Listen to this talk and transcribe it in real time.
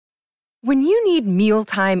When you need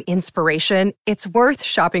mealtime inspiration, it's worth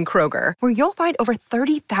shopping Kroger, where you'll find over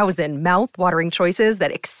 30,000 mouth-watering choices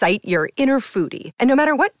that excite your inner foodie. And no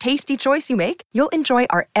matter what tasty choice you make, you'll enjoy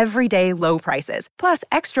our everyday low prices, plus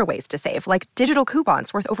extra ways to save, like digital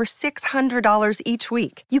coupons worth over $600 each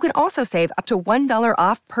week. You can also save up to $1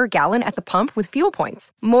 off per gallon at the pump with fuel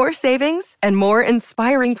points. More savings and more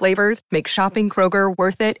inspiring flavors make shopping Kroger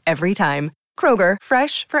worth it every time. Kroger,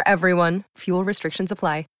 fresh for everyone. Fuel restrictions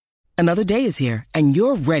apply. Another day is here, and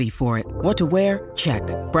you're ready for it. What to wear? Check.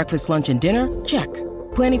 Breakfast, lunch, and dinner? Check.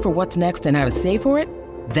 Planning for what's next and how to save for it?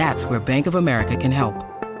 That's where Bank of America can help.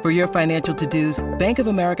 For your financial to-dos, Bank of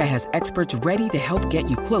America has experts ready to help get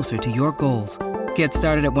you closer to your goals. Get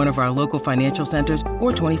started at one of our local financial centers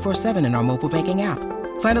or 24/7 in our mobile banking app.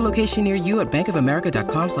 Find a location near you at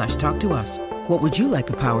bankofamerica.com/talktous. What would you like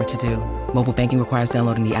the power to do? Mobile banking requires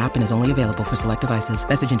downloading the app and is only available for select devices.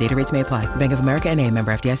 Message and data rates may apply. Bank of America N.A.,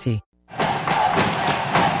 member FDIC.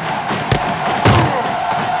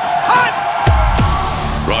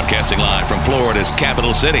 Broadcasting live from Florida's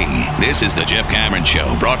capital city, this is the Jeff Cameron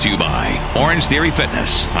Show, brought to you by Orange Theory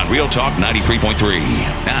Fitness on Real Talk 93.3.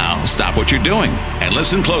 Now, stop what you're doing and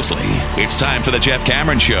listen closely. It's time for the Jeff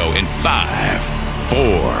Cameron Show in 5,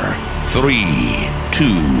 4, 3,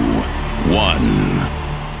 2, 1.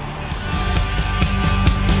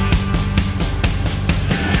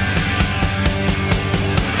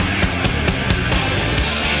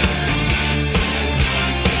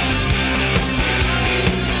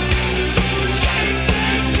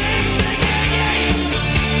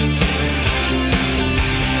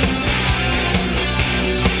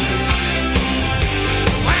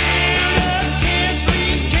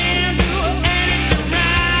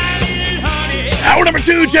 Hour number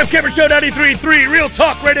 2, Jeff Cameron Show, 93.3, Real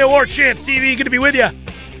Talk Radio or Chance TV. Good to be with you.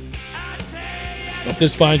 Hope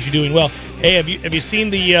this finds you doing well. Hey, have you seen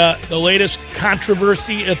the latest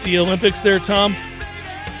controversy at the Olympics there, Tom?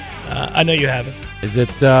 I know you haven't. Is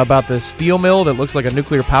it about the steel mill that looks like a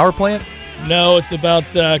nuclear power plant? No, it's about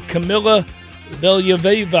Kamila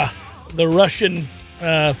Valilyeva, the Russian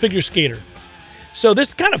figure skater. So this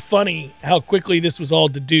is kind of funny how quickly this was all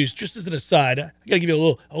deduced. Just as an aside, I got to give you a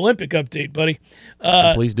little Olympic update, buddy.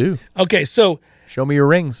 Please do. Okay, so show me your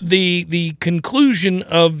rings. The conclusion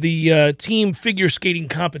of the team figure skating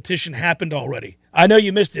competition happened already. I know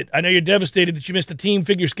you missed it. I know you're devastated that you missed the team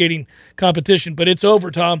figure skating competition, but it's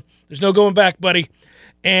over, Tom. There's no going back, buddy.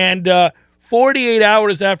 And 48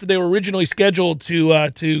 hours after they were originally scheduled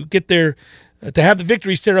to get their to have the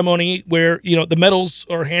victory ceremony, where the medals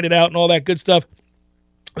are handed out and all that good stuff.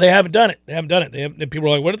 They haven't done it. And people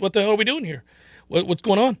are like, "What the hell are we doing here? What's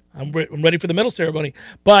going on?" I'm ready for the medal ceremony,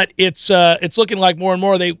 but it's looking like more and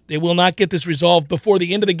more they will not get this resolved before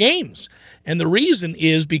the end of the games. And the reason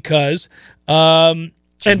is because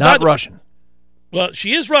she's not Russian. Well,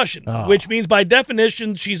 she is Russian, which means by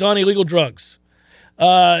definition she's on illegal drugs.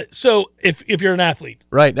 So if you're an athlete.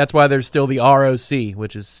 Right, that's why there's still the ROC,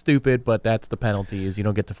 which is stupid, but that's the penalty, is you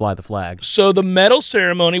don't get to fly the flag. So the medal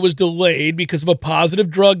ceremony was delayed because of a positive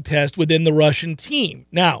drug test within the Russian team.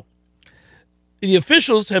 Now, the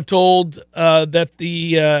officials have told have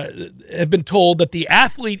been told that the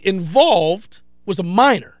athlete involved was a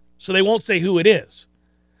minor, so they won't say who it is.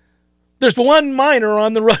 There's one minor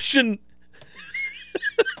on the Russian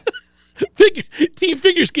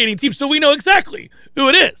figure skating team, so we know exactly who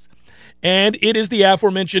it is, and it is the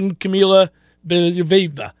aforementioned Kamila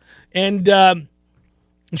Valilyeva, and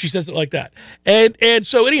she says it like that, and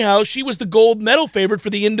so anyhow, she was the gold medal favorite for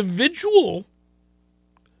the individual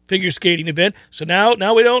figure skating event. So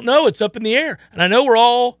now we don't know; it's up in the air, and I know we're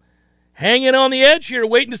all hanging on the edge here,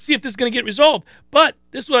 waiting to see if this is going to get resolved. But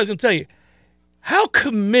this is what I was going to tell you: how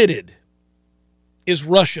committed is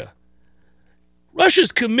Russia?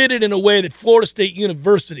 Russia's committed in a way that Florida State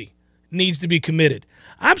University needs to be committed.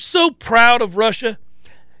 I'm so proud of Russia.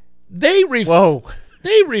 They refuse.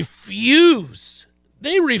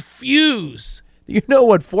 They refuse. Do you know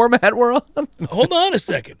what format we're on? Hold on a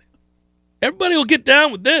second. Everybody will get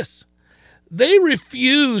down with this. They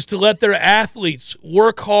refuse to let their athletes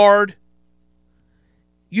work hard,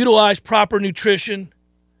 utilize proper nutrition,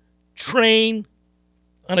 train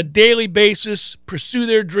on a daily basis, pursue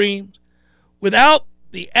their dreams, without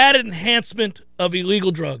the added enhancement of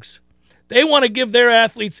illegal drugs. They want to give their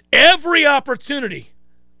athletes every opportunity,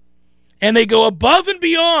 and they go above and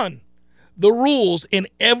beyond the rules in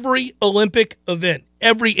every Olympic event,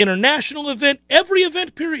 every international event, every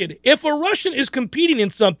event period. If a Russian is competing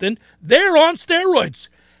in something, they're on steroids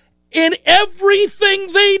in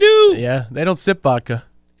everything they do. Yeah, they don't sip vodka.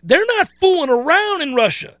 They're not fooling around in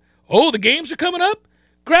Russia. Oh, the games are coming up?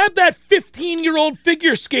 Grab that 15-year-old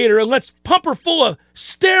figure skater and let's pump her full of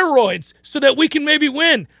steroids so that we can maybe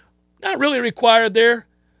win. Not really required there.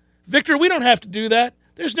 Victor, we don't have to do that.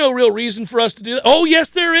 There's no real reason for us to do that. Oh,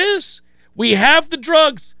 yes, there is. We have the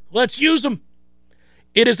drugs. Let's use them.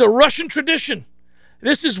 It is a Russian tradition.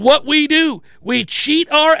 This is what we do. We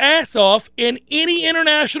cheat our ass off in any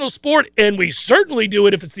international sport, and we certainly do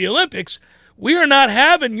it if it's the Olympics. We are not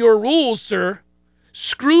having your rules, sir.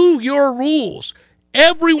 Screw your rules.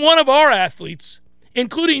 Every one of our athletes,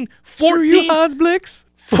 including 14 Hans Blix.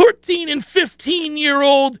 14 and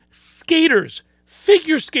 15-year-old skaters,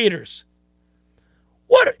 figure skaters.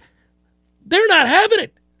 What? They're not having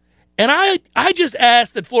it. And I just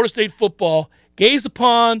ask that Florida State football gaze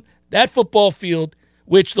upon that football field,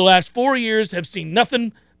 which the last 4 years have seen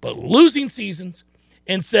nothing but losing seasons,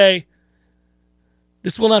 and say,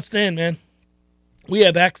 this will not stand, man. We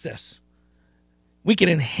have access. We can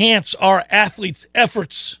enhance our athletes'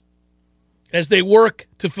 efforts as they work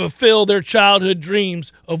to fulfill their childhood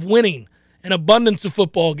dreams of winning an abundance of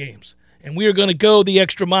football games. And we are going to go the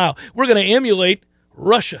extra mile. We're going to emulate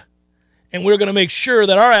Russia. And we're going to make sure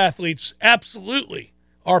that our athletes absolutely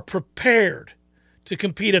are prepared to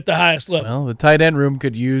compete at the highest level. Well, the tight end room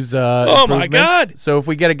could use oh, my God. So if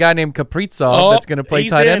we get a guy named Kaprizov that's going to play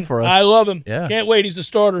tight end for us. I love him. Yeah. Can't wait. He's a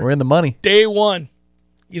starter. We're in the money. Day one.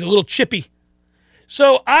 He's a little chippy.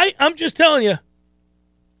 So I'm just telling you,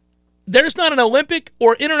 there's not an Olympic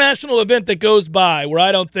or international event that goes by where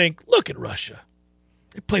I don't think, look at Russia.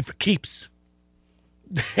 They play for keeps.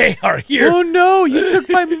 They are here. Oh, no, you took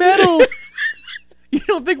my medal. You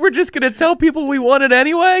don't think we're just going to tell people we won it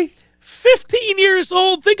anyway? 15 years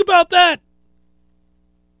old. Think about that.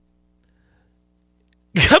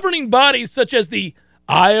 Governing bodies such as the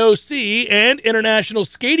IOC and International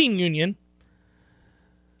Skating Union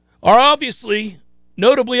are obviously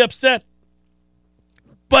notably upset.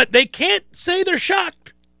 But they can't say they're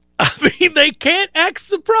shocked. I mean, they can't act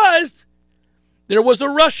surprised. There was a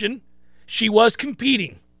Russian. She was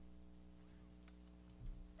competing.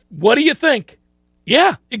 What do you think?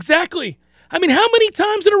 Yeah, exactly. I mean, how many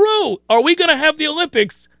times in a row are we going to have the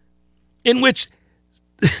Olympics in which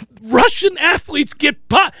Russian athletes get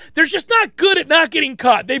caught? They're just not good at not getting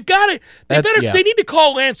caught. They've got to. They need to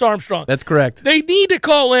call Lance Armstrong. That's correct. They need to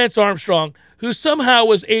call Lance Armstrong, who somehow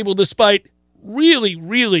was able, despite really,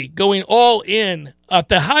 really going all in at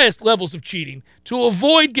the highest levels of cheating, to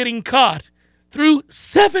avoid getting caught through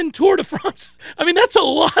 7 Tour de France. I mean, that's a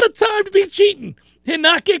lot of time to be cheating and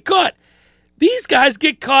not get caught. These guys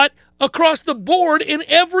get caught across the board in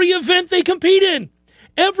every event they compete in.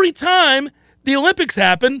 Every time the Olympics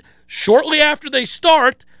happen, shortly after they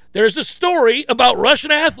start, there's a story about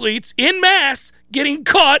Russian athletes en masse getting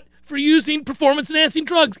caught for using performance-enhancing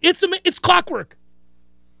drugs. It's clockwork.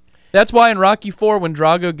 That's why in Rocky IV, when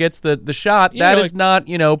Drago gets the shot, that is not,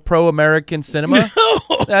 pro-American cinema.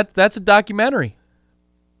 No. That's a documentary.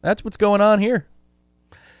 That's what's going on here.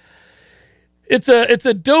 It's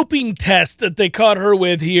a doping test that they caught her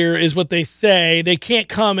with here, is what they say. They can't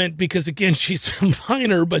comment because, again, she's a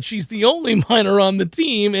minor, but she's the only minor on the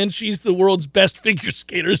team, and she's the world's best figure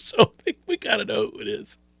skater, so we got to know who it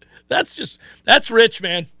is. That's rich,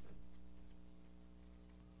 man.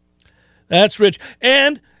 That's rich.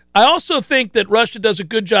 And I also think that Russia does a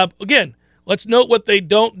good job. Again, let's note what they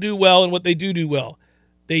don't do well and what they do well.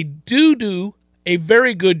 They do a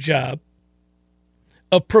very good job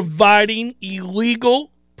of providing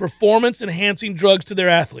illegal performance-enhancing drugs to their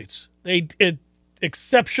athletes. They did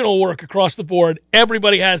exceptional work across the board.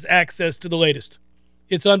 Everybody has access to the latest.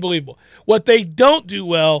 It's unbelievable. What they don't do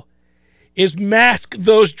well is mask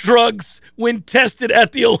those drugs when tested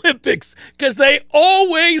at the Olympics, because they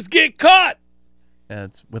always get caught.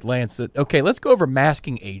 It's with Lance. Okay, let's go over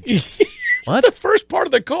masking agents. What? The first part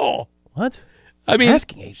of the call. What? I mean,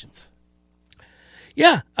 masking agents.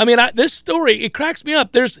 Yeah, I mean, this story, it cracks me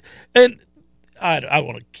up. I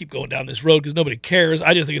want to keep going down this road because nobody cares.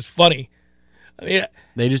 I just think it's funny. I mean,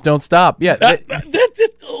 they just don't stop. Yeah,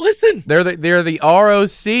 listen, they're the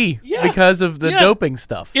ROC because of the doping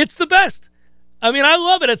stuff. It's the best. I mean, I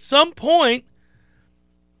love it. At some point,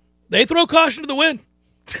 they throw caution to the wind.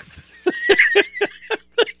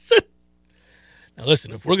 Now,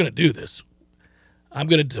 listen, if we're going to do this, I'm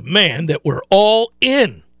going to demand that we're all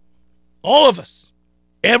in, all of us,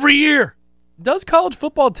 every year. Does college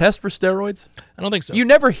football test for steroids? I don't think so. You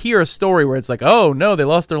never hear a story where it's like, oh, no, they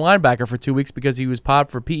lost their linebacker for 2 weeks because he was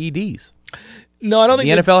popped for PEDs. No, I don't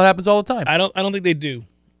think the NFL happens all the time. I don't think they do.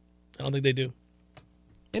 I don't think they do.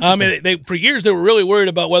 I mean, they for years they were really worried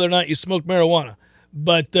about whether or not you smoked marijuana.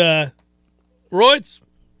 But roids,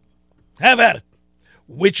 have at it.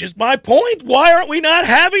 which is my point. Why aren't we not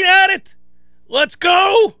having at it? Let's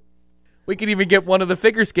go. We could even get one of the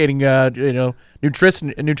figure skating,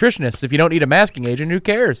 nutritionists. If you don't need a masking agent, who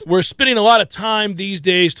cares? We're spending a lot of time these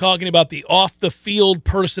days talking about the off-the-field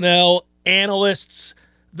personnel, analysts,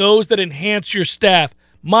 those that enhance your staff.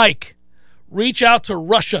 Mike, reach out to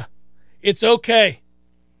Russia. It's okay.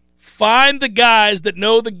 Find the guys that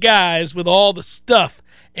know the guys with all the stuff.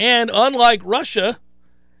 And unlike Russia,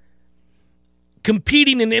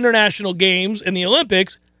 competing in international games and the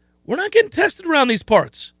Olympics, we're not getting tested around these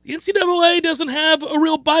parts. The NCAA doesn't have a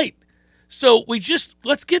real bite. So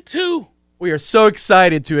let's get to. We are so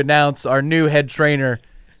excited to announce our new head trainer,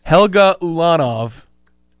 Helga Ulanov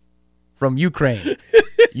from Ukraine.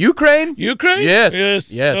 Ukraine? Ukraine?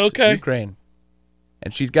 Yes. Okay. Ukraine.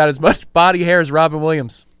 And she's got as much body hair as Robin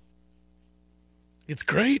Williams. It's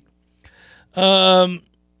great. It's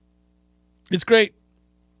great.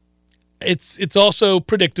 It's also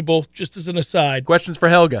predictable, just as an aside. Questions for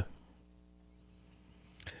Helga.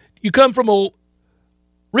 You come from a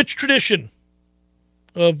rich tradition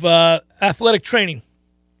of athletic training.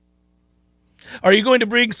 Are you going to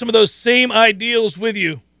bring some of those same ideals with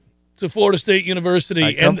you to Florida State University?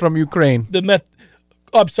 I come from Ukraine.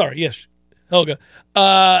 I'm sorry, yes, Helga.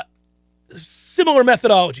 Similar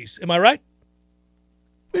methodologies, am I right?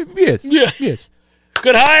 Yes. Yeah. Yes.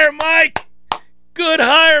 Good hire, Mike. Good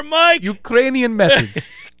hire, Mike. Ukrainian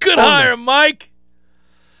methods. Good hire, Mike.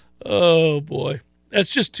 Oh, boy. That's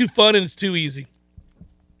just too fun and it's too easy.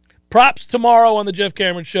 Props tomorrow on the Jeff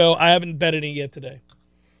Cameron Show. I haven't bet any yet today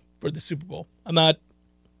for the Super Bowl. I'm not.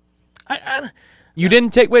 You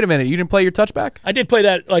didn't take. Wait a minute. You didn't play your touchback? I did play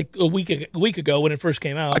that like a week ago when it first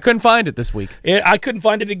came out. I couldn't find it this week. I couldn't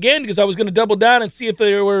find it again because I was going to double down and see if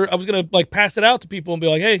I was going to pass it out to people and be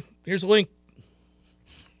like, hey, here's a link.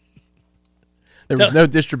 There was no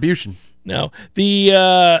distribution. No.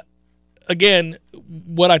 Again,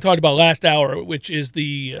 what I talked about last hour, which is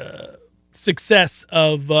the success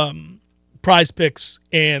of Prize Picks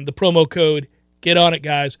and the promo code. Get on it,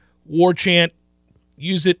 guys. War Chant.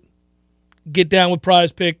 Use it. Get down with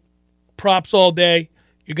Prize Pick. Props all day.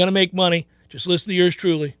 You're going to make money. Just listen to yours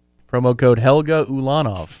truly. Promo code Helga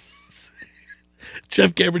Ulanov.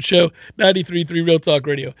 Jeff Cameron Show, 93.3 Real Talk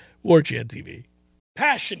Radio, War Chant TV.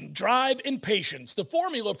 Passion, drive, and patience. The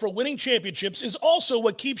formula for winning championships is also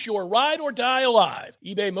what keeps your ride or die alive.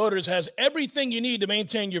 eBay Motors has everything you need to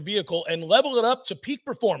maintain your vehicle and level it up to peak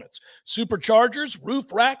performance. Superchargers,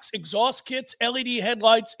 roof racks, exhaust kits, LED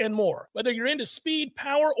headlights, and more. Whether you're into speed,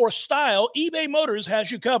 power, or style, eBay Motors has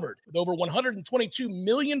you covered. With over 122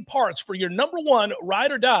 million parts for your number one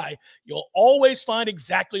ride or die, you'll always find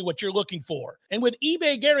exactly what you're looking for. And with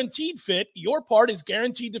eBay Guaranteed Fit, your part is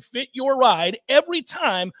guaranteed to fit your ride every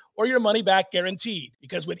time or your money back guaranteed.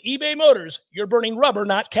 Because with eBay Motors, you're burning rubber,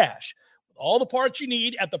 not cash. With all the parts you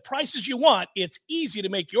need at the prices you want, it's easy to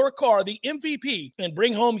make your car the MVP and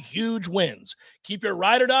bring home huge wins. Keep your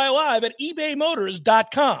ride or die alive at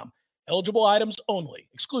ebaymotors.com. Eligible items only.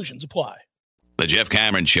 Exclusions apply. The Jeff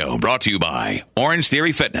Cameron Show, brought to you by Orange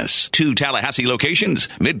Theory Fitness. 2 Tallahassee locations,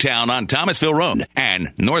 Midtown on Thomasville Road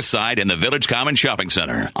and Northside in the Village Common Shopping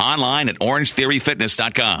Center. Online at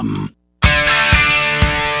orangetheoryfitness.com.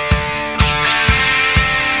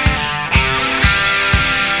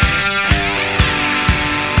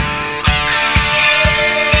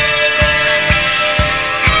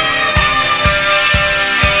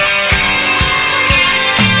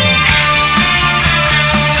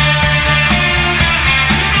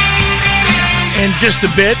 In just a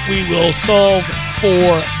bit, we will solve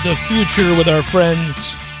for the future with our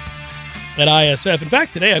friends at ISF. In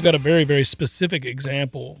fact, today I've got a very, very specific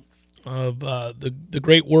example of the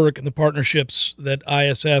great work and the partnerships that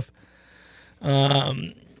ISF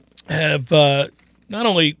have not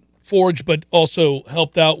only forged but also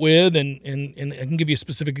helped out with, and I can give you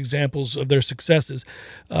specific examples of their successes.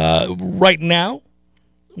 Right now,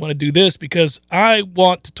 I want to do this because I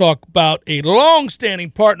want to talk about a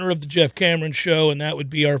long-standing partner of the Jeff Cameron Show, and that would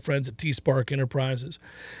be our friends at T-Spark Enterprises.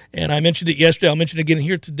 And I mentioned it yesterday. I'll mention it again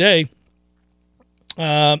here today.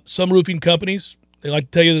 Some roofing companies, they like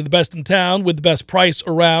to tell you they're the best in town with the best price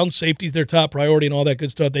around. Safety's their top priority and all that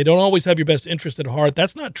good stuff. They don't always have your best interest at heart.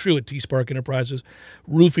 That's not true at T-Spark Enterprises,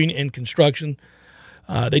 roofing and construction.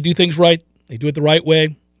 They do things right. They do it the right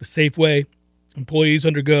way, the safe way. Employees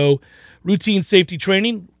undergo routine safety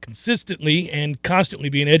training, consistently and constantly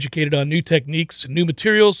being educated on new techniques and new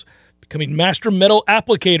materials, becoming master metal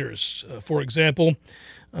applicators. For example,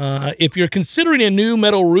 if you're considering a new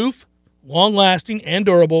metal roof, long-lasting and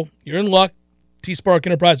durable, you're in luck. T-Spark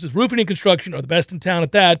Enterprises Roofing and Construction are the best in town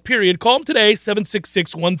at that, period. Call them today,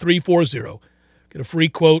 766-1340. Get a free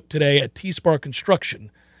quote today at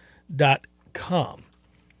tsparkconstruction.com.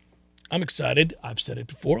 I'm excited. I've said it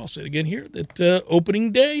before. I'll say it again here, that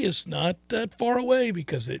opening day is not that far away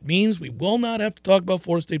because it means we will not have to talk about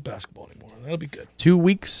Florida State basketball anymore. That'll be good. 2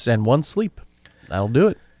 weeks and 1 sleep. That'll do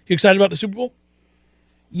it. You excited about the Super Bowl?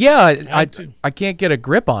 Yeah, I can't get a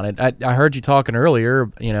grip on it. I heard you talking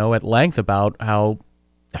earlier, at length about how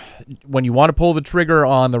when you want to pull the trigger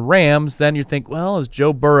on the Rams, then you think, well, is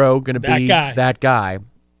Joe Burrow going to be that guy?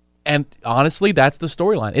 And honestly, that's the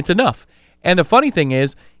storyline. It's enough. And the funny thing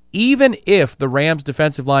is, even if the Rams'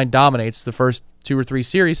 defensive line dominates the first 2 or 3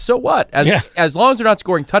 series, so what? As long as they're not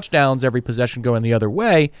scoring touchdowns every possession going the other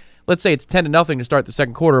way, let's say it's 10-0 to start the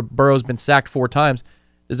second quarter, Burrow's been sacked 4 times.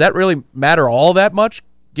 Does that really matter all that much,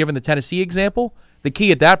 given the Tennessee example? The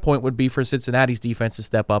key at that point would be for Cincinnati's defense to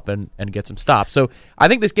step up and get some stops. So I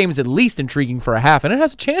think this game is at least intriguing for a half, and it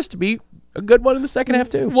has a chance to be a good one in the second half,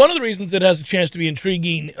 too. One of the reasons it has a chance to be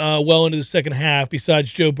intriguing well into the second half,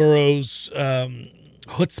 besides Joe Burrow's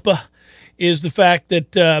chutzpah, is the fact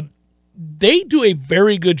that they do a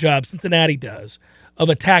very good job, Cincinnati does, of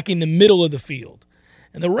attacking the middle of the field.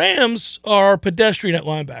 And the Rams are pedestrian at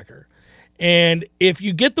linebacker. And if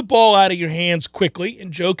you get the ball out of your hands quickly,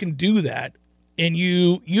 and Joe can do that, and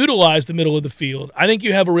you utilize the middle of the field, I think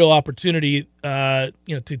you have a real opportunity, to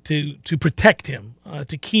protect him,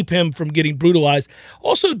 to keep him from getting brutalized.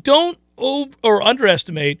 Also, don't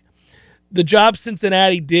underestimate the job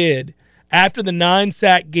Cincinnati did after the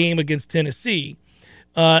 9-sack game against Tennessee,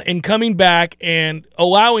 in coming back and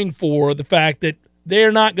allowing for the fact that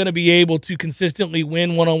they're not going to be able to consistently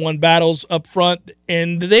win one-on-one battles up front,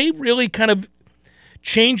 and they really kind of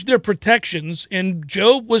changed their protections, and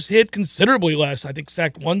Joe was hit considerably less, I think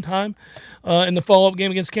sacked 1 time in the follow-up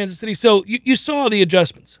game against Kansas City. So you saw the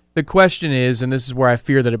adjustments. The question is, and this is where I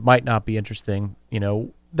fear that it might not be interesting,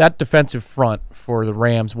 that defensive front for the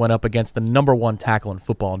Rams went up against the number 1 tackle in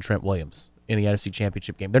football in Trent Williams in the NFC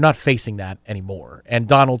Championship game. They're not facing that anymore, and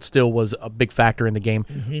Donald still was a big factor in the game.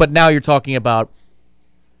 Mm-hmm. But now you're talking about,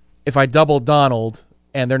 if I double Donald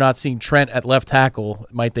and they're not seeing Trent at left tackle,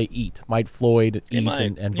 might they eat? Might Floyd eat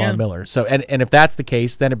and Von Miller? So, and if that's the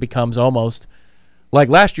case, then it becomes almost like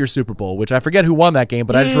last year's Super Bowl, which I forget who won that game,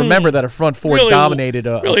 but I just remember that a front four dominated.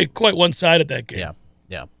 Really quite one-sided that game.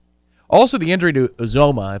 Yeah. Also, the injury to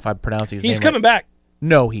Uzoma, if I'm pronouncing his name He's coming back.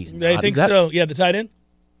 No, he's not. I think so. Yeah, the tight end.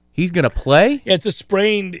 He's going to play? Yeah, it's a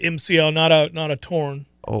sprained MCL, not a torn.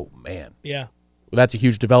 Oh, man. Yeah. Well, that's a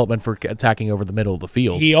huge development for attacking over the middle of the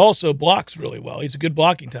field. He also blocks really well. He's a good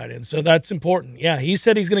blocking tight end, so that's important. Yeah, he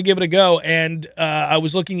said he's going to give it a go, and I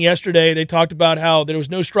was looking yesterday. They talked about how there was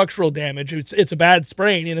no structural damage. It's a bad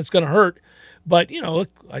sprain, and it's going to hurt. But, look,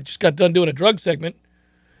 I just got done doing a drug segment.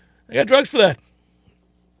 I got drugs for that.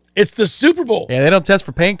 It's the Super Bowl. Yeah, they don't test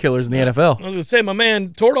for painkillers in the NFL. I was going to say, my man,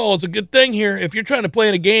 Toradol is a good thing here. If you're trying to play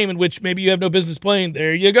in a game in which maybe you have no business playing,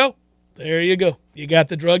 there you go. There you go. You got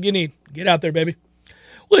the drug you need. Get out there, baby.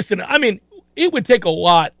 Listen, I mean, it would take a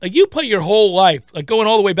lot. Like, you play your whole life, like going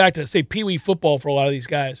all the way back to, say, Pee Wee football for a lot of these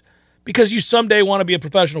guys, because you someday want to be a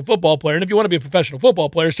professional football player. And if you want to be a professional football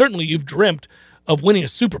player, certainly you've dreamt of winning a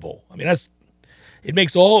Super Bowl. I mean, it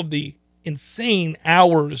makes all of the insane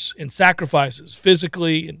hours and sacrifices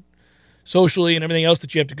physically and socially and everything else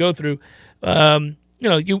that you have to go through. You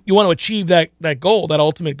want to achieve that goal, that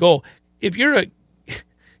ultimate goal. If you're a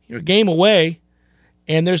game away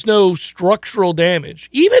and there's no structural damage,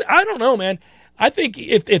 even, I don't know, man. I think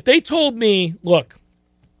if they told me, look,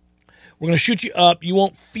 we're going to shoot you up, you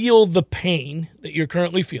won't feel the pain that you're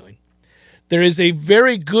currently feeling. There is a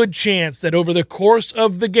very good chance that over the course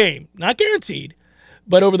of the game, not guaranteed,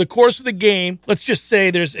 but over the course of the game, let's just say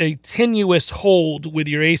there's a tenuous hold with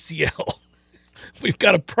your ACL. We've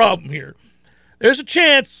got a problem here. There's a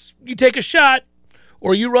chance you take a shot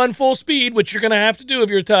or you run full speed, which you're going to have to do if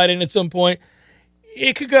you're a tight end at some point.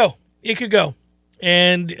 It could go.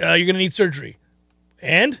 And you're going to need surgery.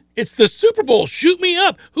 And it's the Super Bowl. Shoot me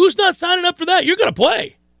up. Who's not signing up for that? You're going to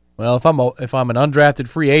play. Well, if I'm an undrafted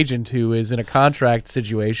free agent who is in a contract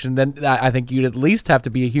situation, then I think you'd at least have to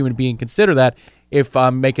be a human being. Consider that if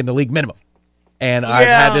I'm making the league minimum. And I've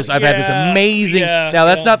had this amazing. Now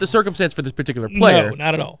that's not the circumstance for this particular player. No,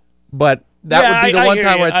 not at all. But that would be the one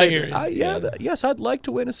time where I'd say, yes, I'd like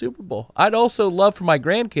to win a Super Bowl. I'd also love for my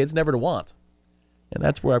grandkids never to want. And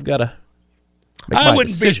that's where I've got to make my I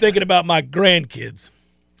wouldn't decision. be thinking about my grandkids,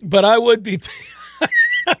 but I would be.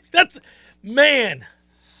 That's, man.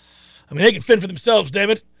 I mean, they can fend for themselves, damn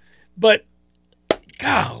it. But,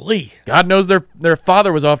 golly. God knows their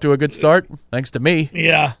father was off to a good start, thanks to me.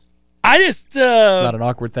 Yeah. I just. It's not an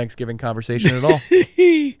awkward Thanksgiving conversation at all.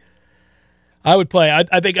 I would play.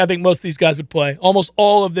 I think most of these guys would play. Almost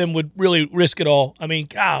all of them would really risk it all. I mean,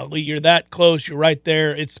 golly, you're that close. You're right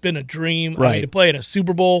there. It's been a dream. Right. I mean, to play in a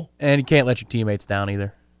Super Bowl. And you can't let your teammates down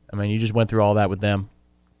either. I mean, you just went through all that with them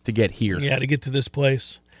to get here. Yeah, to get to this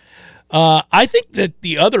place. I think that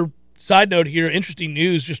the other side note here, interesting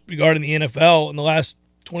news just regarding the NFL in the last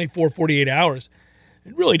 24, 48 hours,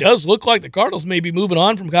 it really does look like the Cardinals may be moving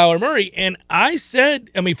on from Kyler Murray. And I said,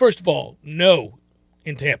 first of all, no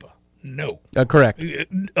in Tampa. No. Correct.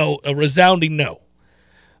 A resounding no.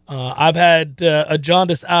 I've had a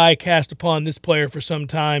jaundiced eye cast upon this player for some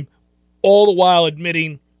time, all the while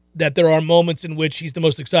admitting that there are moments in which he's the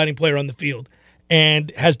most exciting player on the field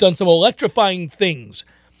and has done some electrifying things.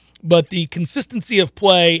 But the consistency of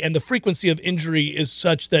play and the frequency of injury is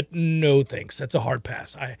such that no thanks. That's a hard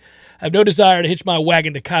pass. I have no desire to hitch my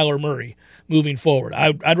wagon to Kyler Murray moving forward.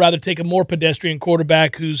 I'd rather take a more pedestrian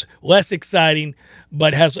quarterback who's less exciting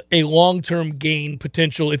but has a long-term gain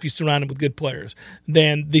potential if you surround him with good players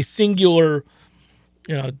than the singular,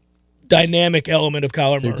 dynamic element of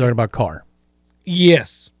Kyler Murray. You're talking about Carr.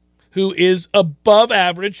 Yes, who is above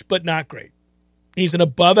average but not great. He's an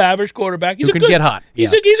above-average quarterback. Who can get hot.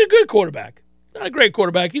 He's a good quarterback. Not a great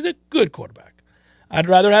quarterback. He's a good quarterback. I'd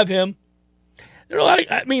rather have him. There are a lot of,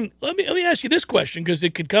 let me ask you this question because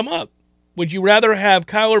it could come up. Would you rather have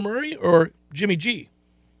Kyler Murray or Jimmy G?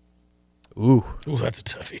 Ooh, that's a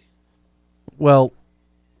toughie. Well,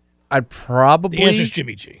 I'd probably... The answer is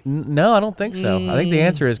Jimmy G. No, I don't think so. I think the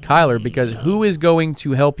answer is Kyler because who is going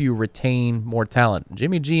to help you retain more talent?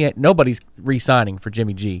 Jimmy G, nobody's re-signing for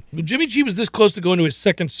Jimmy G. Jimmy G was this close to going to his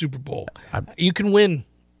second Super Bowl. You can win.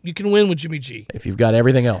 You can win with Jimmy G. If you've got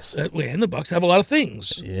everything else. And the Bucs have a lot of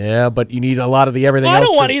things. Yeah, but you need a lot of the everything else I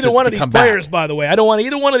don't want either one of these players, back. by the way. I don't want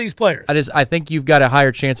either one of these players. I think you've got a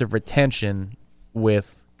higher chance of retention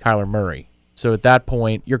with Kyler Murray. So at that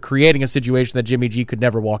point, you're creating a situation that Jimmy G could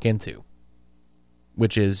never walk into,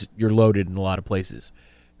 which is you're loaded in a lot of places.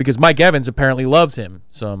 Because Mike Evans apparently loves him,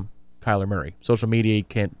 some Kyler Murray. Social media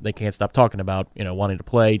can't stop talking about, wanting to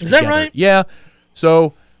play together. Is that right? Yeah.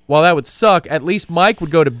 So while that would suck, at least Mike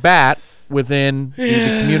would go to bat within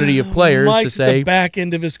the community of players Mike's to say the back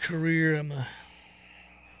end of his career.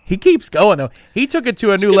 He keeps going though. He took it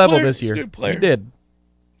to a new level this year. He's a good player. He did.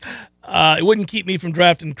 It wouldn't keep me from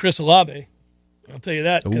drafting Chris Olave. I'll tell you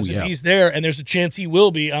that because if he's there and there's a chance he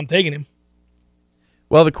will be, I'm taking him.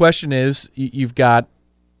 Well, the question is, you've got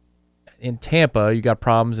in Tampa, you got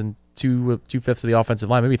problems in 2/5 of the offensive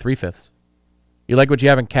line, maybe 3/5. You like what you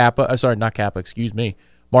have in Marpet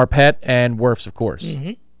and Wirfs, of course.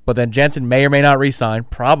 Mm-hmm. But then Jensen may or may not re-sign.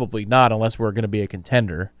 Probably not, unless we're going to be a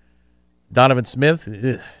contender. Donovan Smith,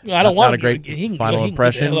 not a great final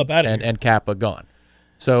impression, and Kappa gone.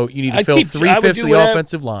 So you need to fill 3/5 of the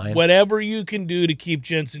offensive line. Whatever you can do to keep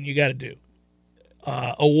Jensen, you got to do.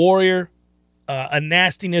 A warrior, a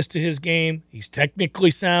nastiness to his game. He's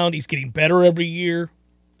technically sound. He's getting better every year.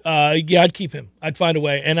 I'd keep him. I'd find a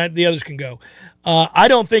way, and the others can go. I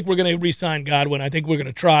don't think we're going to re-sign Godwin. I think we're going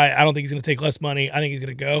to try. I don't think he's going to take less money. I think he's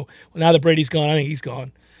going to go. Well, now that Brady's gone, I think he's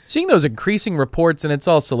gone. Seeing those increasing reports, and it's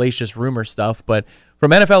all salacious rumor stuff, but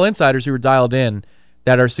from NFL insiders who are dialed in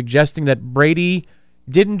that are suggesting that Brady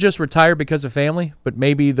didn't just retire because of family, but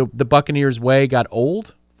maybe the Buccaneers' way got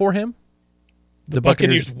old for him. The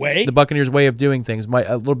Buccaneers' way? The Buccaneers' way of doing things might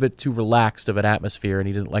a little bit too relaxed of an atmosphere, and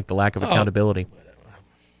he didn't like the lack of accountability.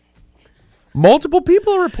 Multiple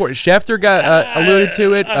people are reporting. Schefter got alluded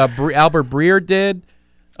to it. Albert Breer did.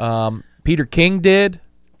 Peter King did.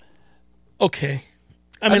 Okay.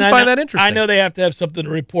 I just find that interesting. I know they have to have something to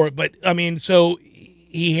report, but, so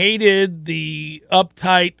he hated the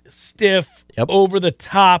uptight, stiff,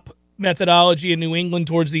 over-the-top methodology in New England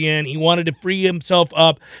towards the end. He wanted to free himself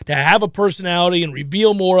up to have a personality and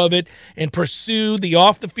reveal more of it and pursue the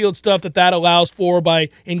off-the-field stuff that allows for by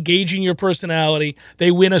engaging your personality.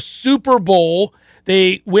 They win a Super Bowl.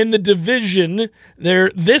 They win the division.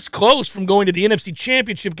 They're this close from going to the NFC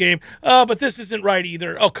Championship game. But this isn't right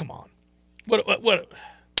either. Oh, come on. What?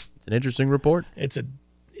 It's an interesting report. It's a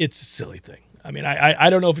silly thing. I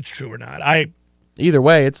don't know if it's true or not. Either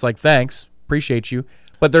way, it's like, thanks, appreciate you.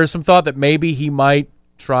 But there's some thought that maybe he might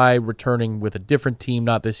try returning with a different team,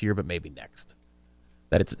 not this year, but maybe next.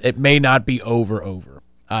 That it may not be over.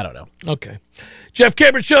 I don't know. Okay. Jeff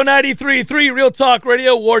Cameron Show 93.3 Real Talk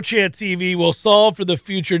Radio, War Chant TV. We'll solve for the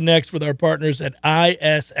future next with our partners at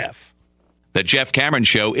ISF. The Jeff Cameron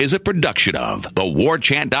Show is a production of the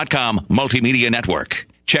WarChant.com Multimedia Network.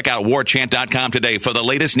 Check out WarChant.com today for the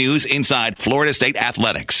latest news inside Florida State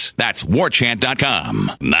athletics. That's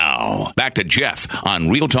WarChant.com. Now, back to Jeff on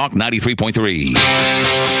Real Talk 93.3.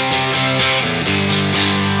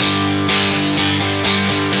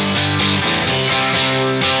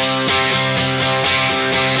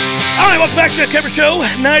 welcome back to the Cameron Show,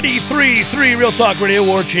 93.3 Real Talk Radio,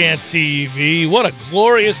 War Chant TV. What a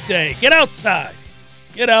glorious day. Get outside.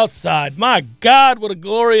 Get outside. My God, what a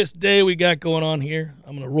glorious day we got going on here.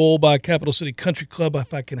 I'm going to roll by Capital City Country Club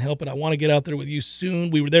if I can help it. I want to get out there with you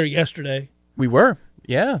soon. We were there yesterday. We were.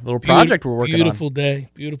 Yeah, little project we're working on. Beautiful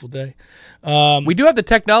day. Beautiful day. We do have the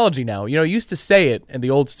technology now. You know, you used to say it in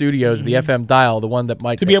the old studios, the FM dial, the one that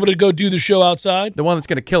might... To be able to go do the show outside? The one that's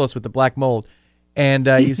going to kill us with the black mold. And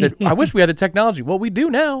you said, I wish we had the technology. Well, we do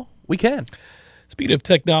now. We can. Speaking of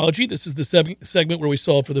technology, this is the segment where we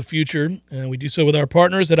solve for the future. We do so with our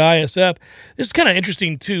partners at ISF. This is kind of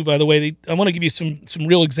interesting, too, by the way. I want to give you some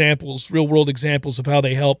real examples, real-world examples of how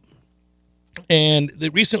they help. And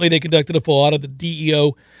recently they conducted a full audit of the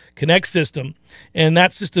DEO Connect system, and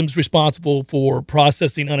that system's responsible for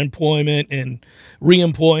processing unemployment and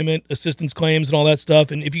reemployment assistance claims and all that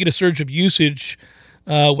stuff. And if you get a surge of usage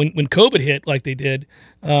when COVID hit like they did,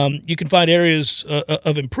 you can find areas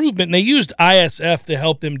of improvement. And they used ISF to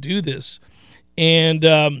help them do this. And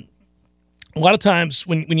a lot of times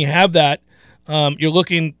when you have that, you're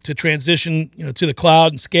looking to transition, to the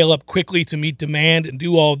cloud and scale up quickly to meet demand and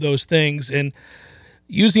do all of those things. And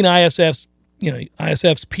using ISF's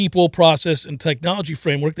people, process, and technology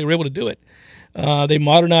framework, they were able to do it. They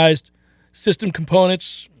modernized system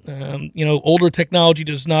components. Older technology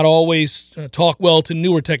does not always talk well to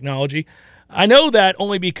newer technology. I know that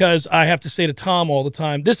only because I have to say to Tom all the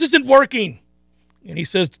time, "This isn't working," and he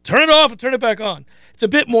says, "Turn it off and turn it back on." It's a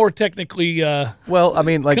bit more technically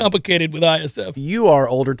complicated with ISF. You are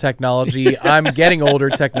older technology. I'm getting older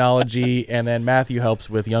technology, and then Matthew helps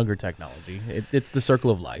with younger technology. It's the circle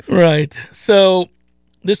of life. Right. So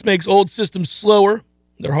this makes old systems slower.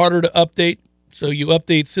 They're harder to update. So you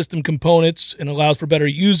update system components and allows for better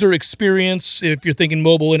user experience if you're thinking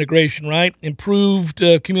mobile integration, right? Improved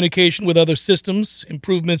communication with other systems,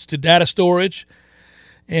 improvements to data storage,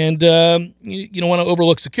 and you don't want to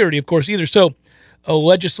overlook security, of course, either. So a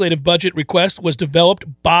legislative budget request was developed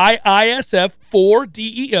by ISF for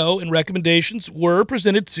DEO, and recommendations were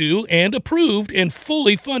presented to and approved and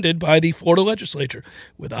fully funded by the Florida legislature.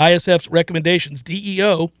 With ISF's recommendations,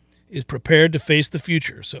 DEO is prepared to face the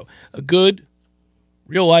future. So a good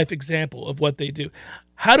real-life example of what they do.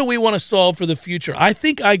 How do we want to solve for the future? I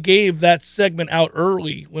think I gave that segment out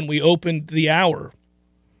early when we opened the hour.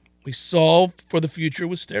 We solve for the future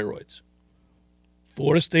with steroids.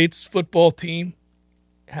 Florida State's football team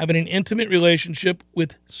having an intimate relationship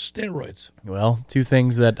with steroids. Well, two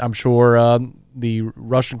things that I'm sure the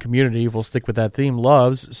Russian community, if we'll stick with that theme,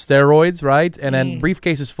 loves. Steroids, right? And then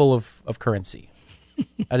briefcases full of currency.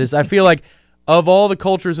 I feel like of all the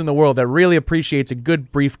cultures in the world that really appreciates a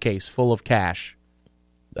good briefcase full of cash,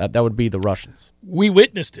 that would be the Russians. We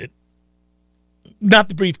witnessed it. Not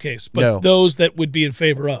the briefcase, but those that would be in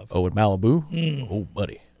favor of. Oh, at Malibu? Oh,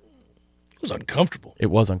 buddy. It was uncomfortable.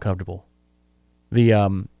 It was uncomfortable.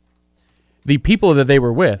 The people that they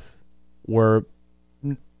were with were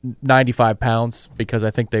 95 pounds because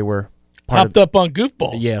I think they were popped up on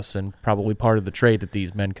goofballs. Yes, and probably part of the trade that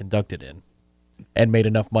these men conducted in and made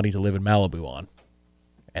enough money to live in Malibu on.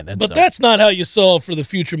 And then But that's not how you solve for the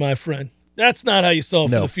future, my friend. That's not how you solve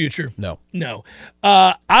for the future. No.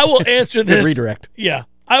 I will answer this. Redirect. Yeah.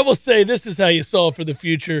 I will say this is how you solve for the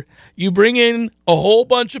future. You bring in a whole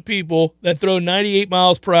bunch of people that throw 98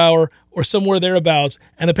 miles per hour or somewhere thereabouts,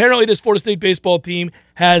 and apparently this Florida State baseball team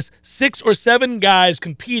has 6 or 7 guys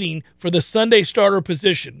competing for the Sunday starter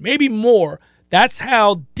position, maybe more. That's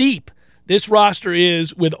how deep this roster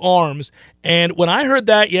is with arms. And when I heard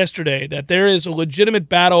that yesterday, that there is a legitimate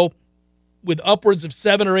battle with upwards of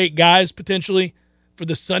 7 or 8 guys potentially for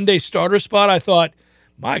the Sunday starter spot, I thought,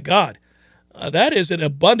 my God, that is an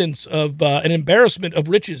abundance of an embarrassment of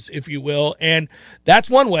riches, if you will. And that's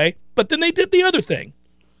one way. But then they did the other thing.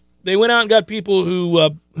 They went out and got people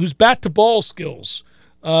whose bat-to-ball skills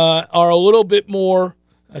are a little bit more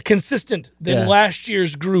consistent than last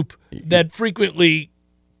year's group that frequently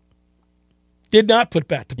did not put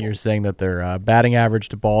bat to ball. You're saying that their batting average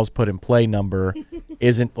to balls put in play number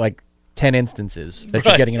isn't like 10 instances that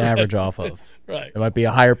you're getting an average off of. Right. It might be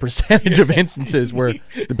a higher percentage of instances where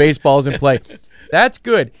the baseball's in play. That's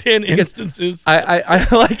good. 10 instances. I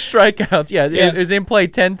like strikeouts. Yeah, it was in play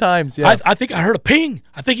 10 times. Yeah. I think I heard a ping.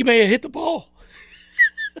 I think he may have hit the ball.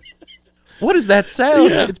 What does that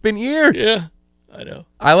sound? Yeah. It's been years. Yeah, I know.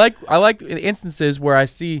 I like instances where I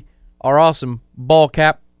see our awesome ball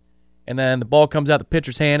cap, and then the ball comes out the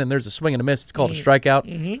pitcher's hand, and there's a swing and a miss. It's called a strikeout.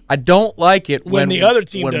 Mm-hmm. I don't like it when the other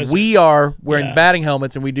team when does we are wearing batting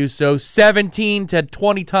helmets and we do so 17 to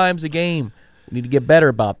 20 times a game. We need to get better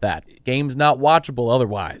about that. Game's not watchable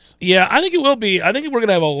otherwise. Yeah, I think it will be. I think we're going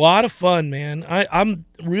to have a lot of fun, man. I'm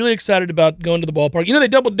really excited about going to the ballpark. You know, they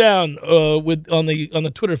doubled down on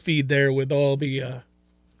the Twitter feed there with all the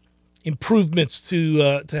improvements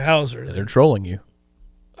to Hauser. They're trolling you.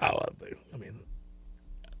 Oh, I mean,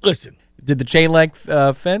 listen. Did the chain link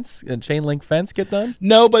fence get done?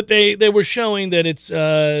 No, but they were showing that it's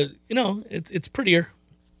it's prettier.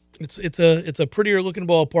 It's a prettier looking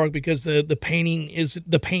ballpark because the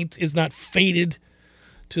paint is not faded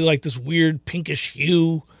to like this weird pinkish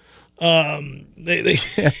hue. They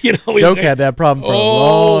Doak had that problem for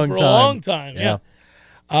a long time. Yeah.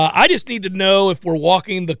 I just need to know if we're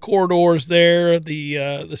walking the corridors there, the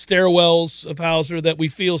stairwells of Hauser, that we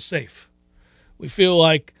feel safe. We feel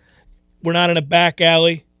like we're not in a back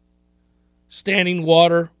alley, standing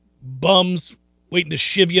water, bums waiting to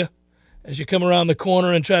shiv you as you come around the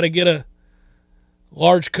corner and try to get a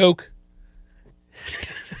large Coke.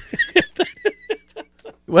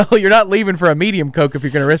 Well, you're not leaving for a medium Coke if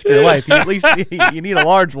you're going to risk your life. At least you need a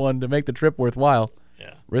large one to make the trip worthwhile.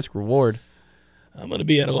 Yeah. Risk reward. I'm going to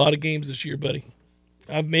be at a lot of games this year, buddy.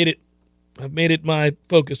 I've made it my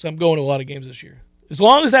focus. I'm going to a lot of games this year. As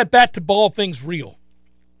long as that bat to ball thing's real.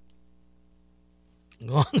 As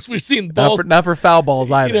long as we've seen balls. Not for foul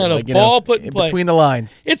balls either. Ball put in play. Between the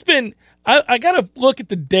lines. It's been, I got to look at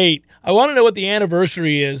the date. I want to know what the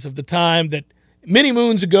anniversary is of the time that many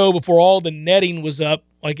moons ago, before all the netting was up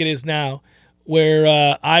like it is now, where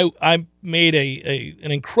I made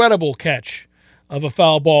an incredible catch of a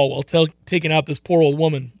foul ball while taking out this poor old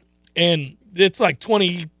woman. And it's like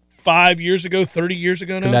 25 years ago, 30 years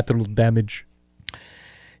ago now. Collateral damage.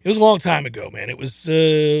 It was a long time ago, man. It was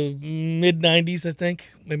mid-90s, I think.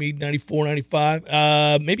 Maybe 94,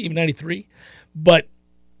 95, maybe even 93. But,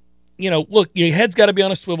 look, your head's got to be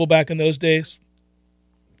on a swivel back in those days.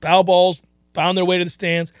 Foul balls found their way to the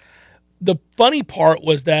stands. The funny part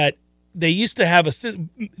was that they used to have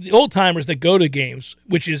the old-timers that go to games,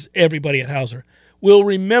 which is everybody at Hauser, will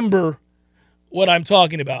remember what I'm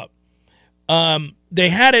talking about. They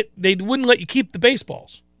had it. They wouldn't let you keep the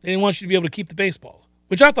baseballs. They didn't want you to be able to keep the baseballs,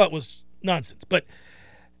 which I thought was nonsense. But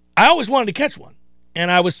I always wanted to catch one.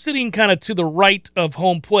 And I was sitting kind of to the right of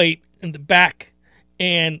home plate in the back,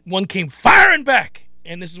 and one came firing back.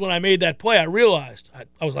 And this is when I made that play. I realized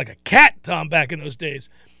I was like a cat, Tom, back in those days.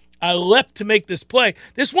 I leapt to make this play.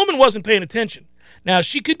 This woman wasn't paying attention. Now,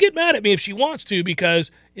 she could get mad at me if she wants to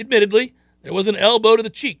because, admittedly, there was an elbow to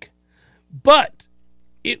the cheek. But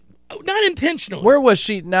it not intentional. Where was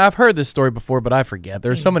she? Now, I've heard this story before, but I forget.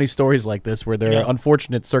 There are so many stories like this where there are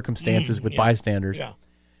unfortunate circumstances with bystanders. Yeah.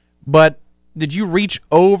 But did you reach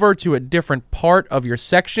over to a different part of your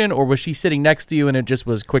section, or was she sitting next to you and it just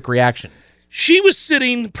was quick reaction? She was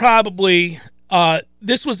sitting probably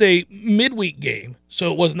this was a midweek game,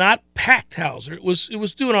 so it was not packed Hauser. It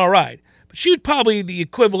was doing all right. But she was probably the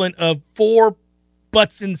equivalent of 4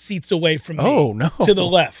 butts in seats away from me. Oh, no. To the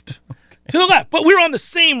left. Okay. To the left. But we were on the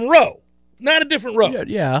same row, not a different row.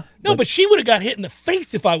 Yeah. No, but she would have got hit in the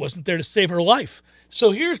face if I wasn't there to save her life.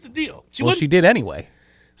 So here's the deal. She did anyway.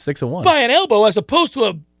 6-1. By an elbow as opposed to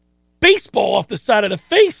a baseball off the side of the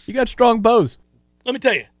face. You got strong bows. Let me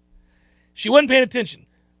tell you. She wasn't paying attention.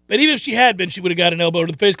 But even if she had been, she would have got an elbow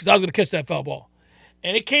to the face because I was going to catch that foul ball.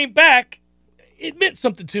 And it came back. It meant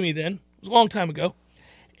something to me then. It was a long time ago.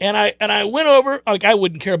 And I went over. Like, I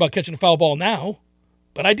wouldn't care about catching a foul ball now,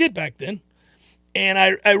 but I did back then. And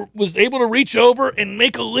I was able to reach over and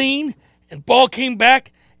make a lean, and ball came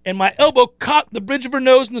back, and my elbow caught the bridge of her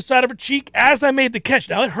nose and the side of her cheek as I made the catch.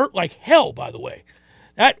 Now, it hurt like hell, by the way.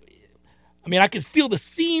 I could feel the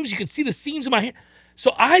seams. You could see the seams in my hand.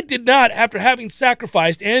 So I did not, after having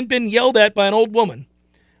sacrificed and been yelled at by an old woman,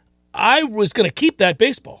 I was going to keep that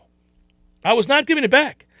baseball. I was not giving it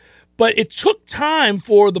back. But it took time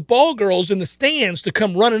for the ball girls in the stands to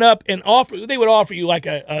come running up and offer. They would offer you like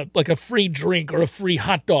a free drink or a free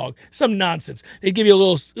hot dog, some nonsense. They'd give you a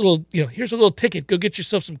little, here's a little ticket. Go get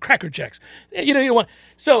yourself some Cracker Jacks. You don't want.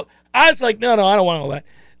 So I was like, no, I don't want all that.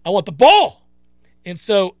 I want the ball. And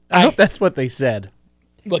so I hope that's what they said.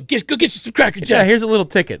 Well, go get you some Cracker Jacks. Yeah, here's a little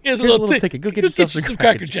ticket. Here's a little ticket. Go get yourself some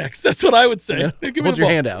Cracker Jacks. That's what I would say. Yeah. Give me Hold the your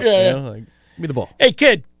ball. hand out. Yeah. Give me the ball. Hey,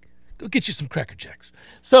 kid, go get you some Cracker Jacks.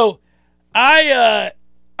 So I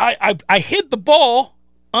hid the ball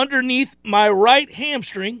underneath my right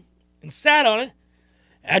hamstring and sat on it,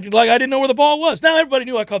 acted like I didn't know where the ball was. Now everybody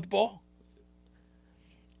knew I caught the ball.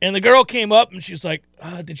 And the girl came up and she's like,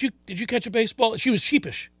 "Did you catch a baseball?" She was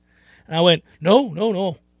sheepish, and I went,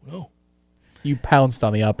 "No." You pounced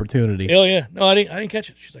on the opportunity. Hell yeah. No, I didn't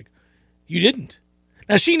catch it. She's like, "You didn't."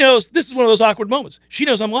 Now she knows this is one of those awkward moments. She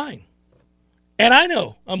knows I'm lying. And I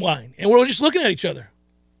know I'm lying. And we're just looking at each other.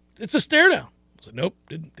 It's a stare down. I said, nope,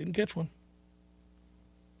 didn't catch one.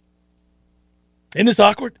 Isn't this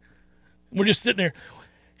awkward? We're just sitting there.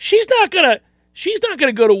 She's not gonna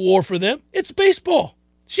go to war for them. It's baseball.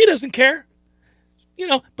 She doesn't care.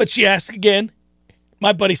 But she asked again.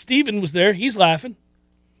 My buddy Steven was there. He's laughing.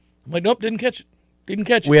 I'm like, nope, didn't catch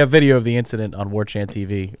it. We have video of the incident on War Chant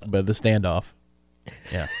TV, but the standoff.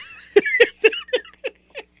 Yeah.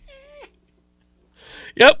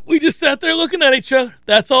 Yep, we just sat there looking at each other.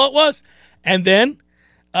 That's all it was. And then,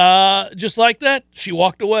 just like that, she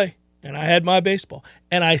walked away, and I had my baseball.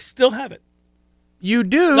 And I still have it. You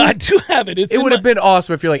do? I do have it. It would have been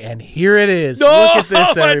awesome if you're like, and here it is. No, look at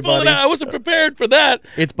this, everybody. I wasn't prepared for that.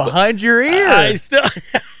 It's behind your ear.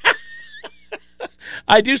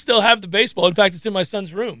 I do still have the baseball. In fact, it's in my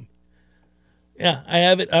son's room. Yeah, I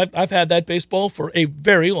have it. I've had that baseball for a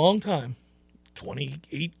very long time.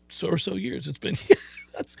 28 or so years it's been.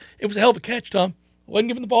 It was a hell of a catch, Tom. I wasn't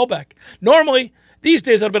giving the ball back. Normally, these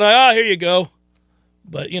days I'd have been like, here you go.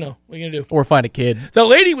 But, what are you going to do? Or find a kid. The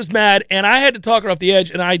lady was mad, and I had to talk her off the edge,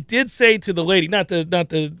 and I did say to the lady, not the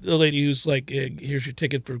lady who's like, here's your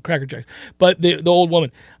ticket for Cracker Jacks, but the old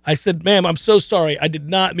woman. I said, ma'am, I'm so sorry. I did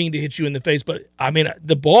not mean to hit you in the face, but,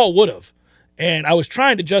 the ball would have. And I was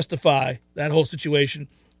trying to justify that whole situation.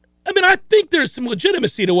 I think there's some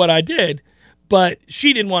legitimacy to what I did, but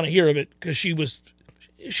she didn't want to hear of it because she was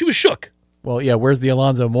shook. Well, yeah, where's the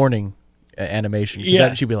Alonzo Mourning animation?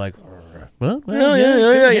 Yeah. She'd be like, well,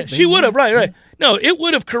 yeah. She would have, right. No, it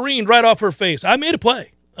would have careened right off her face. I made a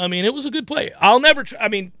play. It was a good play. I'll never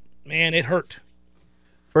man, it hurt.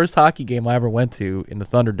 First hockey game I ever went to in the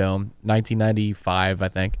Thunderdome, 1995, I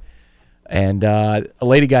think. And a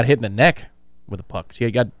lady got hit in the neck with a puck.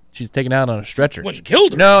 She's taken out on a stretcher. Wouldn't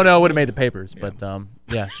killed her. No, it would have made the papers. Yeah.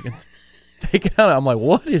 But, she got taken out. I'm like,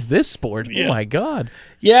 what is this sport? Yeah. Oh, my God.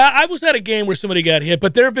 Yeah, I was at a game where somebody got hit,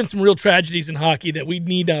 but there have been some real tragedies in hockey that we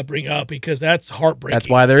need not bring up because that's heartbreaking. That's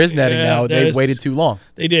why there is netting now. They waited too long.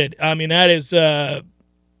 They did. That is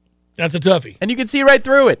that's a toughie. And you can see right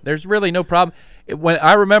through it. There's really no problem. When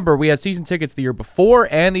I remember we had season tickets the year before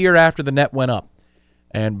and the year after the net went up,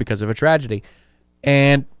 and because of a tragedy.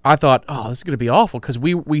 And I thought, this is going to be awful because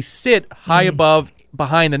we sit high above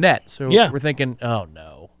behind the net. So we're thinking, oh,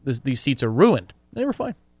 no, these seats are ruined. They were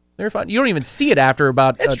fine. You don't even see it after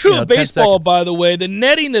about It's true of baseball, 10 seconds. By the way. The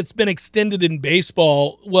netting that's been extended in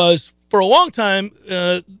baseball was, for a long time,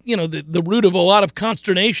 the root of a lot of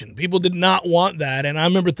consternation. People did not want that. And I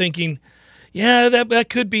remember thinking, yeah, that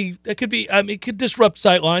could be. It could disrupt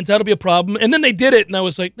sight lines. That'll be a problem. And then they did it, and I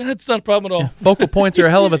was like, that's not a problem at all. Yeah, focal points are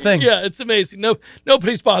a hell of a thing. Yeah, it's amazing.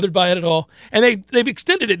 Nobody's bothered by it at all. And they've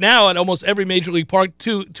extended it now at almost every major league park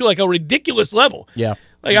to like a ridiculous level. Yeah.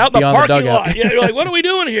 Like out in the parking lot. Yeah, you're like, what are we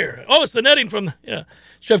doing here? Oh, it's the netting from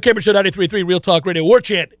Jeff Cameron Show 93.3 Real Talk Radio, War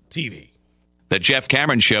Chant TV. The Jeff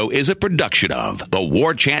Cameron Show is a production of the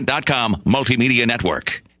WarChant.com Multimedia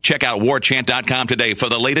Network. Check out WarChant.com today for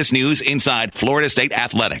the latest news inside Florida State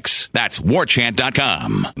athletics. That's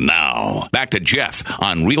WarChant.com. Now, back to Jeff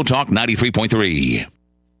on Real Talk 93.3.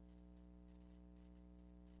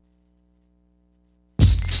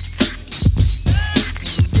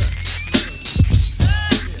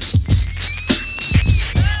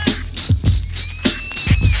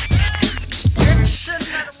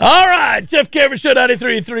 All right, Jeff Cameron Show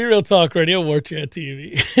 93.3 Real Talk Radio, War Chant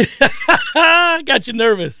TV. Got you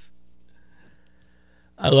nervous.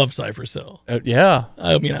 I love Cypress Hill. Yeah.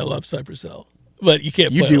 I love Cypress Hill. But you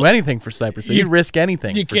can't play. You do anything for Cypress Hill. You'd risk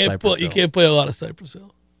anything for Cypress Hill. You can't play a lot of Cypress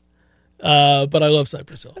Hill. But I love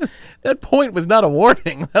Cypress Hill. That point was not a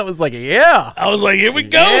warning. That was like, yeah. I was like, here we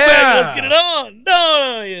go, man. Let's get it on.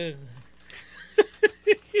 No, yeah.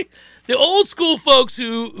 The old school folks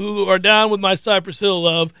who are down with my Cypress Hill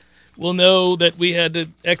love will know that we had to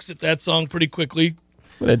exit that song pretty quickly.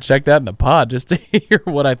 I'm going to check that in the pod just to hear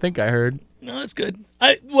what I think I heard. No, that's good.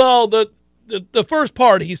 The first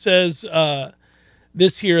part, he says,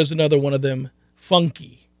 this here is another one of them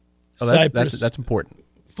funky. Oh, that's important.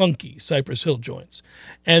 Funky Cypress Hill joints.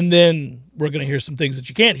 And then we're going to hear some things that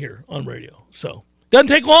you can't hear on radio. So, doesn't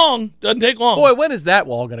take long. Boy, when is that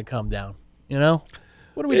wall going to come down?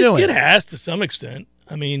 What are we doing? It has to some extent.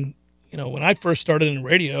 When I first started in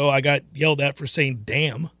radio, I got yelled at for saying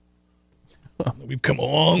damn. We've come a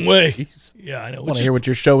long way. Jeez. Yeah, I know. I want to hear what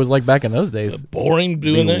your show was like back in those days. Boring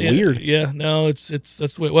doing that. Weird. Yeah, no, it's that's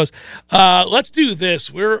the way it was. Let's do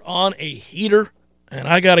this. We're on a heater, and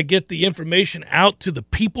I got to get the information out to the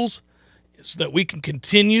peoples so that we can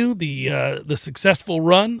continue the successful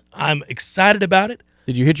run. I'm excited about it.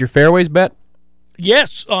 Did you hit your fairways bet?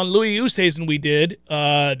 Yes, on Louis Oosthuizen we did.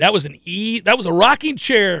 That was a rocking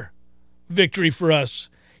chair victory for us.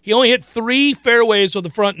 He only hit 3 fairways of the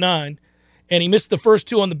front 9, and he missed the first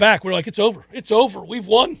 2 on the back. We're like, it's over. It's over. We've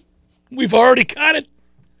won. We've already got it.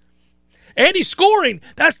 And he's scoring.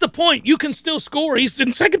 That's the point. You can still score. He's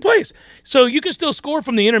in second place. So you can still score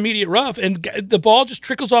from the intermediate rough, and the ball just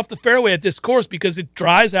trickles off the fairway at this course because it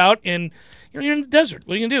dries out, and you're in the desert.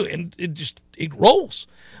 What are you going to do? And it rolls.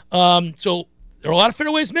 So there are a lot of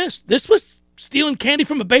fairways missed. This was stealing candy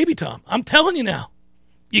from a baby, Tom. I'm telling you now.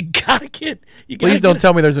 You got to get Please don't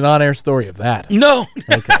tell me there's an on-air story of that. No.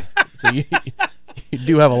 Okay. So you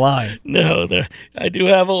do have a line. No, I do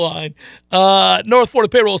have a line. North Florida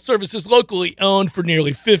Payroll Services, locally owned for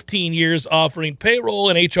nearly 15 years, offering payroll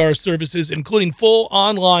and HR services, including full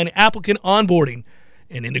online applicant onboarding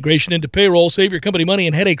and integration into payroll. Save your company money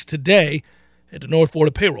and headaches today. Head to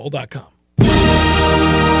northfloridapayroll.com.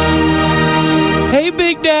 Hey,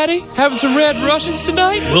 Big Daddy, having some Red Russians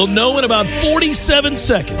tonight? We'll know in about 47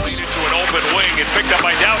 seconds. Into an open wing. It's picked up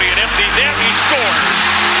by Dowdy. An empty net. He scores.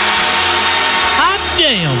 Hot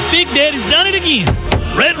damn. Big Daddy's done it again.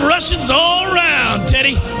 Red Russians all around,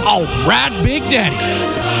 Teddy. All right, Big Daddy.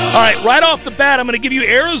 All right, right off the bat, I'm going to give you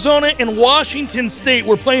Arizona and Washington State.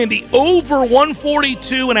 We're playing the over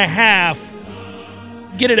 142.5.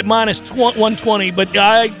 Get it at minus 120, but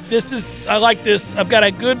I like this. I've got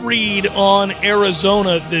a good read on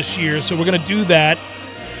Arizona this year, so we're going to do that.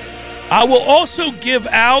 I will also give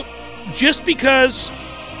out, just because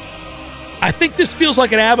I think this feels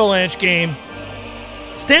like an Avalanche game,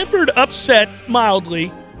 Stanford upset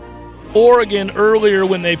mildly Oregon earlier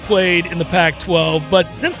when they played in the Pac-12,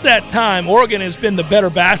 but since that time, Oregon has been the better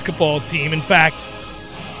basketball team. In fact,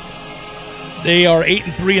 they are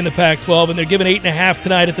 8-3 in the Pac-12, and they're given 8.5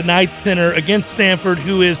 tonight at the Knight Center against Stanford,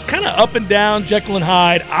 who is kind of up and down, Jekyll and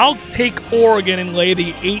Hyde. I'll take Oregon and lay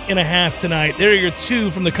the 8.5 tonight. There are your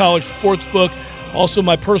 2 from the College Sportsbook, also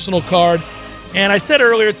my personal card. And I said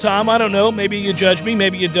earlier, Tom, I don't know, maybe you judge me,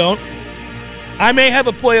 maybe you don't. I may have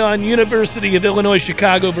a play on University of Illinois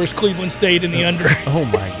Chicago versus Cleveland State in the under. Oh,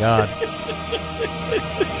 my God.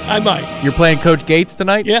 I might. You're playing Coach Gates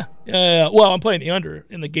tonight? Yeah. Well, I'm playing the under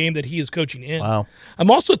in the game that he is coaching in. Wow. I'm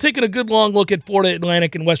also taking a good long look at Florida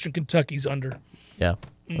Atlantic and Western Kentucky's under. Yeah.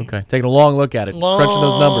 Okay. Taking a long look at it. Crunching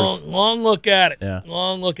those numbers. Long look at it. Yeah.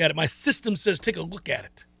 Long look at it. My system says take a look at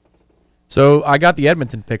it. So I got the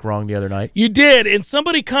Edmonton pick wrong the other night. You did, and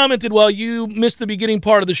somebody commented while you missed the beginning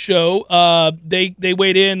part of the show. They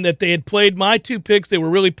weighed in that they had played my 2 picks. They were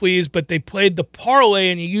really pleased, but they played the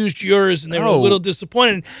parlay, and you used yours, and they were a little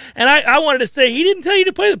disappointed. And I wanted to say, he didn't tell you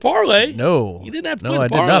to play the parlay. No. You didn't have to play the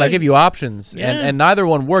parlay. No, I did not. I gave you options, Yeah. and neither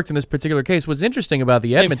one worked in this particular case. What's interesting about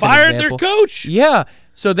the Edmonton fired example, their coach. Yeah.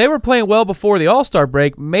 So they were playing well before the All-Star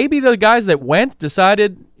break. Maybe the guys that went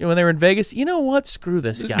decided when they were in Vegas, you know what? Screw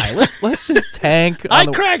this guy. Let's just tank. I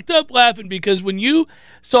cracked up laughing because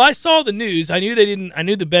so I saw the news. I knew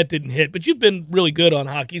the bet didn't hit, but you've been really good on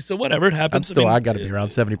hockey, so whatever, it happens. I got to be around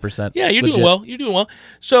 70%. Yeah, you're legit. doing well. You're doing well.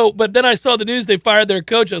 So, but then I saw the news they fired their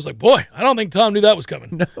coach. I was like, boy, I don't think Tom knew that was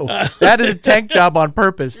coming. No, that is a tank job on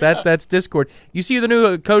purpose. That's discord. You see who the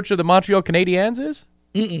new coach of the Montreal Canadiens is?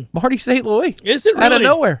 Marty St. Louis. Is it really? Out of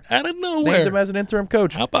nowhere. Named him as an interim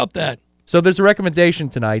coach. How about that? So there's a recommendation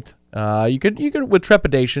tonight. You could with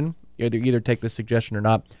trepidation either take this suggestion or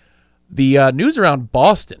not. The news around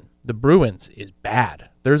Boston, the Bruins, is bad.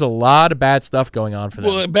 There's a lot of bad stuff going on for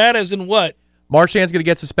them. Well, bad as in what? Marchand's going to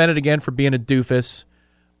get suspended again for being a doofus.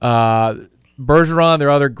 Bergeron, their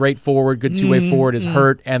other great forward, good two-way forward, is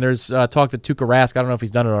hurt. And there's talk that Tuukka Rask, I don't know if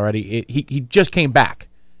he's done it already, he just came back,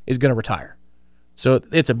 is going to retire. So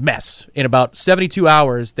it's a mess. In about 72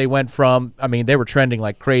 hours, they went from, they were trending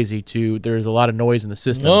like crazy to there's a lot of noise in the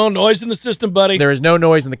system. No noise in the system, buddy. There is no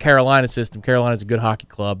noise in the Carolina system. Carolina's a good hockey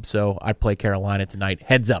club, so I play Carolina tonight.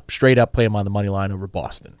 Heads up, straight up, play them on the money line over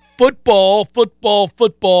Boston. Football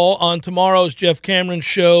on tomorrow's Jeff Cameron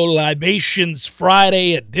Show, Libations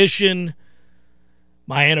Friday edition,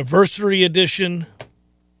 my anniversary edition.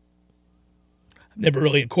 Never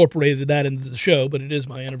really incorporated that into the show, but it is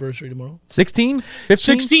my anniversary tomorrow. 16?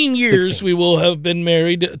 15? 16 years 16. We will have been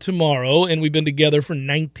married tomorrow, and we've been together for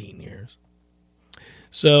 19 years.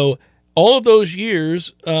 So all of those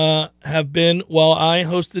years have been while I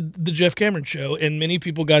hosted the Jeff Cameron Show, and many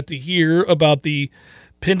people got to hear about the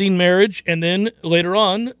pending marriage and then later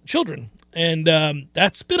on children. And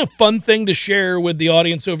that's been a fun thing to share with the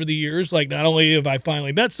audience over the years. Like, not only have I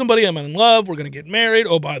finally met somebody, I'm in love, we're going to get married.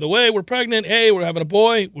 Oh, by the way, we're pregnant. Hey, we're having a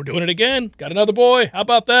boy. We're doing it again. Got another boy. How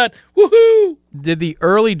about that? Woohoo! Did the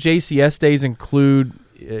early JCS days include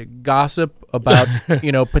gossip about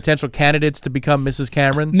potential candidates to become Mrs.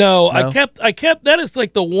 Cameron? No, I kept. That is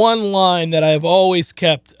like the one line that I've always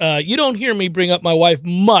kept. You don't hear me bring up my wife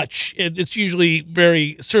much. It's usually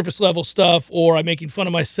very surface level stuff, or I'm making fun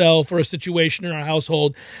of myself or a situation in our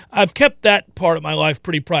household. I've kept that part of my life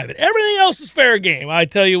pretty private. Everything else is fair game. I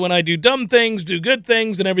tell you when I do dumb things, do good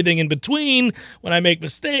things, and everything in between. When I make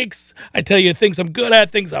mistakes, I tell you things I'm good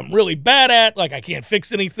at, things I'm really bad at, like I can't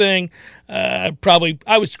fix anything. I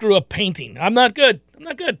would screw up painting. I'm not good.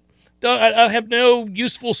 I have no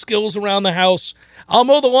useful skills around the house. I'll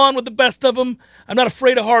mow the lawn with the best of them. I'm not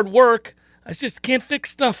afraid of hard work. I just can't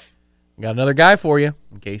fix stuff. Got another guy for you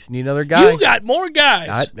in case you need another guy. You got more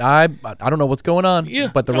guys. I don't know what's going on,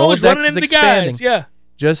 but the Rolodex is expanding. Guys. Yeah.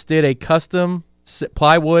 Just did a custom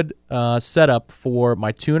plywood setup for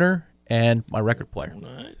my tuner and my record player.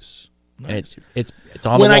 Nice. And it's on the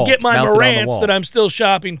wall. When I get my Marantz that I'm still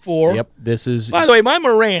shopping for. Yep, this is. By the way, my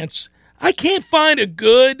Marantz, I can't find a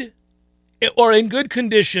good or in good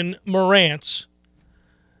condition Marantz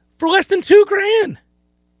for less than $2,000.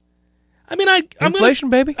 I mean,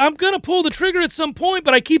 inflation, baby. I'm gonna pull the trigger at some point,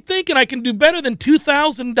 but I keep thinking I can do better than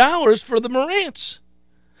 $2,000 for the Marantz.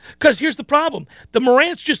 Because here's the problem. The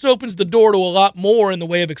Marantz just opens the door to a lot more in the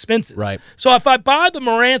way of expenses. Right. So if I buy the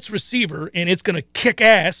Marantz receiver and it's going to kick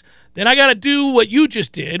ass, then I got to do what you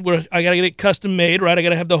just did, where I got to get it custom made, right? I got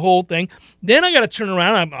to have the whole thing. Then I got to turn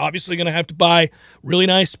around. I'm obviously going to have to buy really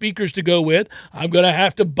nice speakers to go with. I'm going to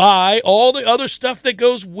have to buy all the other stuff that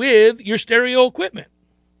goes with your stereo equipment.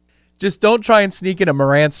 Just don't try and sneak in a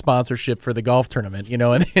Marantz sponsorship for the golf tournament,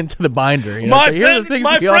 and into the binder. My friends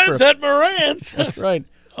had Marantz. That's right.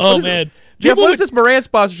 Oh, man. Jeff, what is this Marantz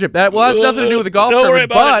sponsorship? That has nothing to do with the golf tournament,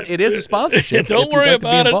 but it is a sponsorship. Don't worry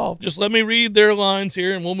about it. Just let me read their lines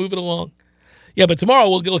here, and we'll move it along. Yeah, but tomorrow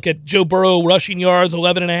we'll look at Joe Burrow rushing yards,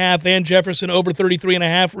 11.5. Van Jefferson over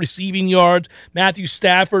 33.5 receiving yards. Matthew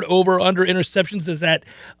Stafford under interceptions is at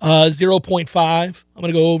 0.5. I'm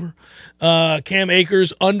going to go over. Cam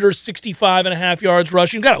Akers under 65.5 yards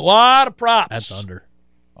rushing. Got a lot of props. That's under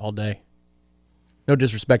all day. No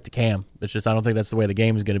disrespect to Cam. It's just I don't think that's the way the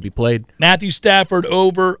game is going to be played. Matthew Stafford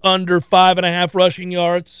under 5.5 rushing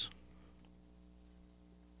yards.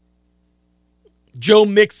 Joe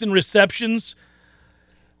Mixon receptions.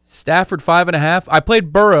 Stafford 5.5. I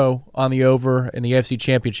played Burrow on the over in the AFC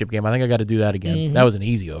Championship game. I think I got to do that again. Mm-hmm. That was an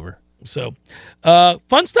easy over. So,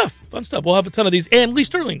 fun stuff. We'll have a ton of these. And Lee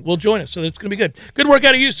Sterling will join us, so it's going to be good. Good work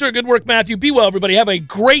out of you, sir. Good work, Matthew. Be well, everybody. Have a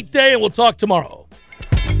great day, and we'll talk tomorrow.